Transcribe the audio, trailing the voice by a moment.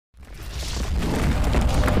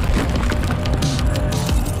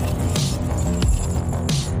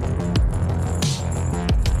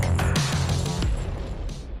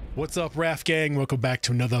What's up, Raf Gang? Welcome back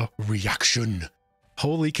to another reaction.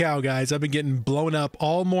 Holy cow, guys. I've been getting blown up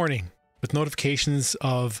all morning with notifications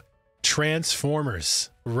of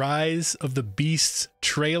Transformers Rise of the Beasts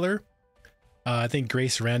trailer. I think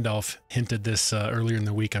Grace Randolph hinted this earlier in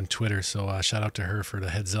the week on Twitter, so shout out to her for the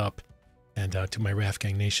heads up, and to my Raf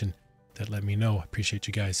Gang Nation that let me know. I appreciate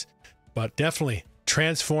you guys. But definitely,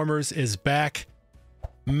 Transformers is back.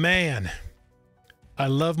 Man, I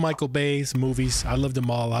love Michael Bay's movies. I loved them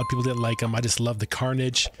all. A lot of people didn't like them. I just love the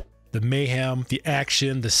carnage, the mayhem, the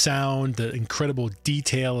action, the sound, the incredible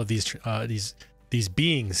detail of these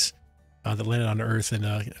beings that landed on Earth,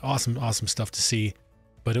 and awesome stuff to see.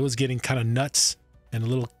 But it was getting kind of nuts and a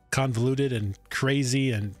little convoluted and crazy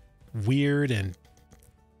and weird, and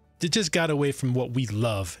it just got away from what we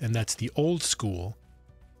love, and that's the old school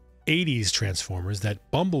 80s Transformers that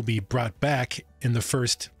Bumblebee brought back in the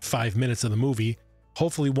first 5 minutes of the movie.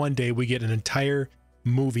 Hopefully one day we get an entire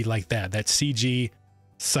movie like that. That CG,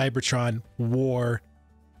 Cybertron, war,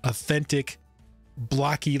 authentic,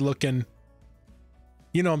 blocky looking,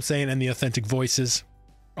 you know what I'm saying, and the authentic voices.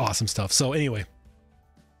 Awesome stuff. So anyway,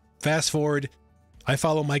 fast forward, I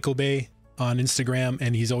follow Michael Bay on Instagram,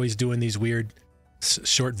 and he's always doing these weird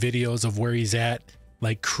short videos of where he's at,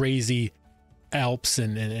 like crazy Alps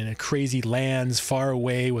and crazy lands far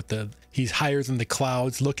away with he's higher than the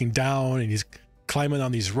clouds looking down, and he's climbing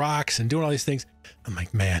on these rocks and doing all these things. I'm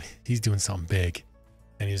like, man, he's doing something big,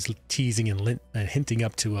 and he's teasing and hinting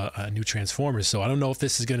up to a new Transformers. So I don't know if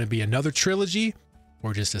this is going to be another trilogy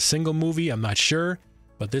or just a single movie. I'm not sure,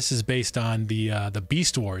 but this is based on the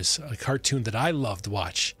Beast Wars, a cartoon that I loved to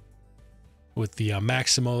watch, with the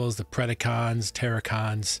Maximals, the Predacons,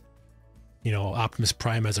 Terracons, you know, Optimus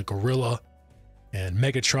Prime as a gorilla, and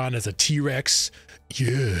Megatron as a T-Rex.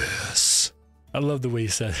 Yes. I love the way he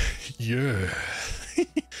said, yeah.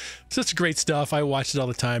 Such great stuff. I watched it all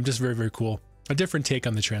the time. Just very, very cool. A different take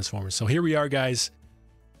on the Transformers. So here we are, guys.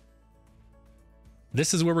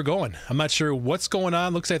 This is where we're going. I'm not sure what's going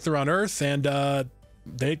on. Looks like they're on Earth, and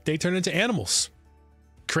they turn into animals.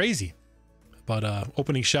 Crazy. But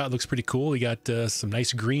opening shot looks pretty cool. We got some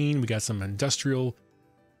nice green. We got some industrial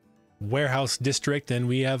warehouse district, and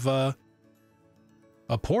we have a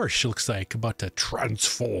Porsche, looks like, about to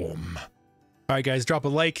transform. All right, guys, drop a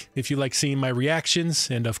like if you like seeing my reactions,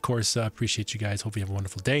 and of course, appreciate you guys. Hope you have a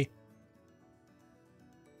wonderful day.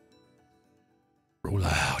 Roll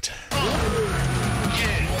out.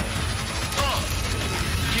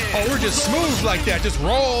 Oh, we're just smooth like that, just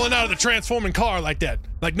rolling out of the transforming car like that,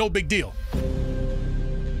 like no big deal.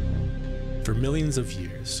 For millions of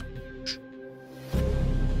years.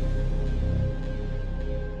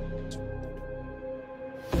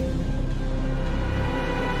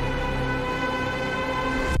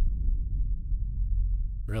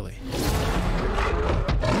 Really?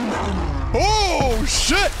 Oh,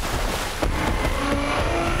 shit!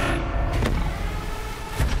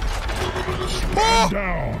 Stand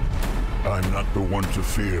down! I'm not the one to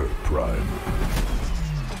fear, Prime.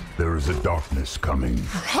 There is a darkness coming.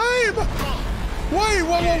 Prime! Wait,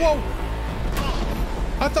 whoa!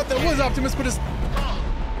 I thought that was Optimus, but it's...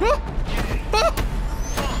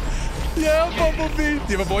 Yeah, Bumblebee!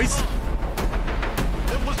 Do you have a voice?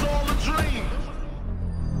 It was all a dream!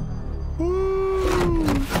 Pull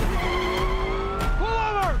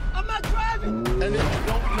over! I'm not driving! And if you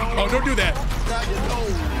don't know... Oh, don't do that! Now you know.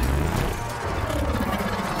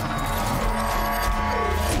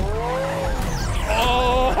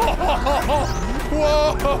 Oh!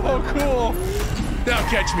 Whoa, cool! Now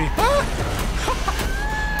catch me!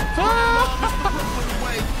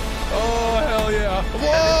 Oh, hell yeah!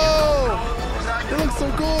 Whoa! It looks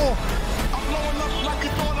so cool! I'm blowing up like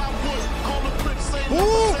you thought I would. Call the Prince, say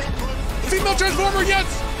Ooh! no. Female Transformer, yes!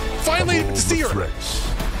 Finally, to see her! Threats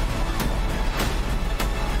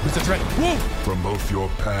Who's the threat? Whoa! from both your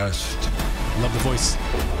past Love the voice.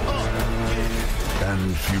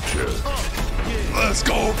 and future. Let's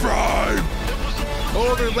go, Prime!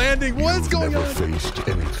 Oh, they're landing. What's going You've on? never faced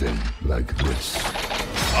anything like this.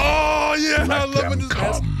 Oh, yeah! I Let love when them this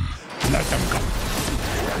happens. come. Let them come.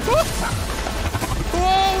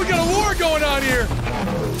 Whoa, we got a war going on here!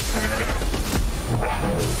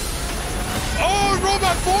 Oh,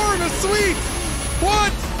 robot form is sweet!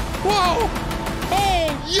 What? Whoa!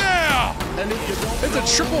 Oh, yeah! And if you don't It's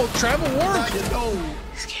a triple travel war? now you know.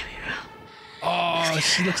 Oh,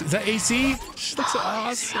 she looks... Is that AC? She looks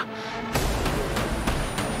awesome.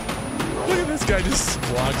 Look at this guy, just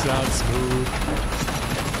walks out smooth.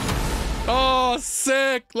 Oh,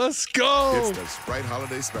 sick! Let's go! It's the Sprite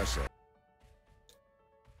Holiday Special.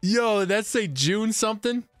 Yo, did that say June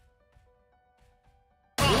something?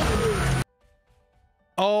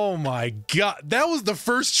 Oh my God. That was the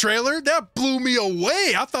first trailer? That blew me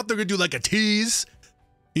away. I thought they were going to do like a tease.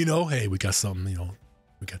 You know, hey, we got something, you know,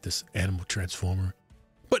 we got this animal transformer.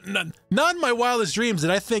 But not in my wildest dreams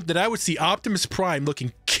did I think that I would see Optimus Prime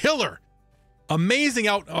looking killer. Amazing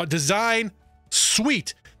design,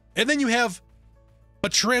 sweet. And then you have a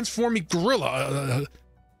transforming gorilla.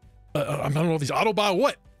 I don't know if he's Autobot or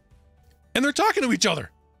what. And they're talking to each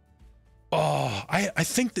other. Oh, I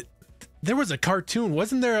think that there was a cartoon.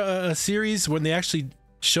 Wasn't there a series when they actually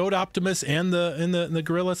showed Optimus and the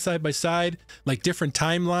gorilla side by side, like different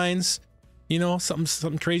timelines? You know,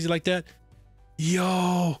 something crazy like that.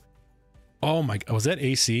 Yo. Oh my, was that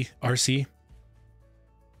AC? RC?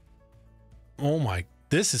 Oh my,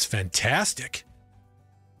 this is fantastic.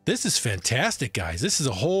 This is fantastic, guys. This is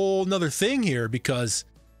a whole nother thing here because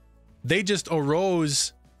they just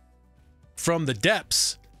arose from the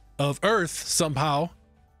depths of Earth somehow.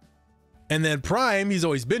 And then Prime, he's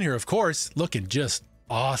always been here, of course, looking just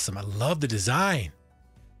awesome. I love the design.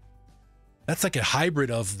 That's like a hybrid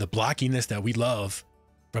of the blockiness that we love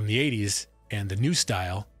from the 80s and the new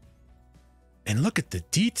style. And look at the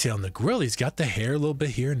detail in the grill. He's got the hair a little bit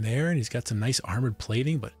here and there, and he's got some nice armored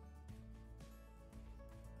plating, but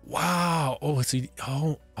wow.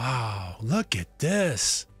 Oh, wow. Look at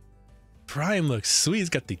this. Prime looks sweet. He's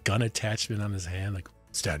got the gun attachment on his hand. Like,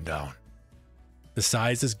 stand down. The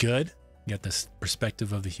size is good. You got this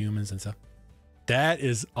perspective of the humans and stuff. That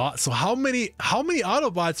is awesome. So how many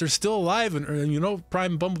Autobots are still alive? And you know,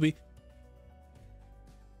 Prime and Bumblebee.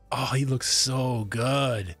 Oh, he looks so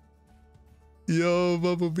good. Yo,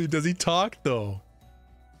 Bumblebee. Does he talk though?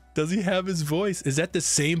 Does he have his voice? Is that the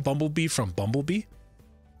same Bumblebee from Bumblebee?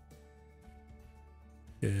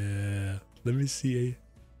 Yeah. Let me see.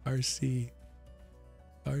 RC.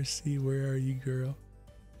 RC, where are you, girl?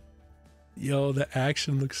 Yo, the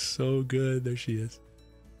action looks so good. There she is.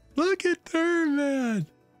 Look at her, man.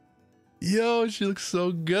 Yo, she looks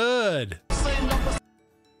so good.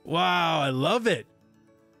 Wow, I love it.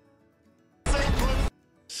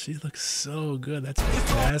 She looks so good. That's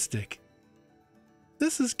fantastic.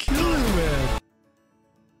 This is killer, man.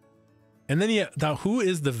 And then yeah, now who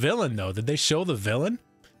is the villain though? Did they show the villain?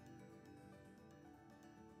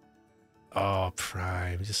 Oh,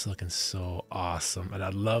 Prime, just looking so awesome. And I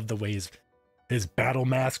love the way his battle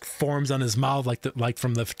mask forms on his mouth like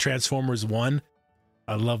from the Transformers 1.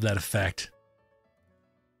 I love that effect.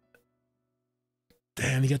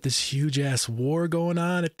 Damn, you got this huge ass war going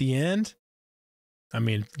on at the end. I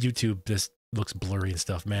mean, YouTube just looks blurry and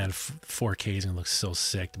stuff, man. 4K is gonna look so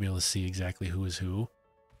sick to be able to see exactly who is who.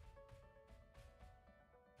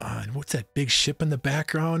 And what's that big ship in the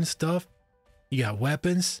background and stuff? You got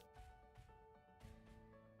weapons.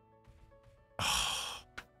 Oh,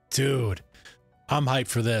 dude, I'm hyped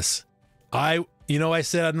for this. You know, I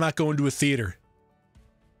said I'm not going to a theater.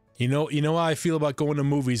 You know how I feel about going to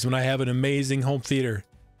movies when I have an amazing home theater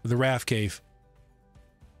with the Rafcave.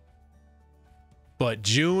 But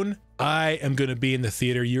June, I am going to be in the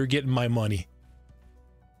theater. You're getting my money.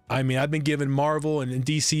 I mean, I've been giving Marvel and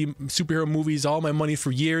DC superhero movies all my money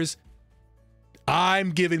for years.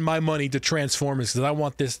 I'm giving my money to Transformers because I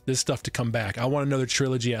want this stuff to come back. I want another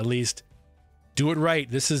trilogy at least. Do it right.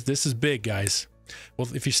 This is big, guys. Well,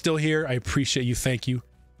 if you're still here, I appreciate you. Thank you.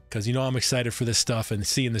 Because you know I'm excited for this stuff, and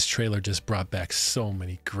seeing this trailer just brought back so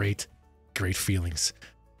many great feelings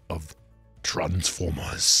of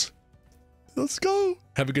Transformers. Let's go.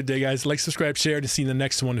 Have a good day, guys. Like, subscribe, share to see the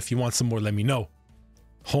next one. If you want some more, let me know.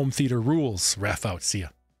 Home theater rules. Raf out. See ya.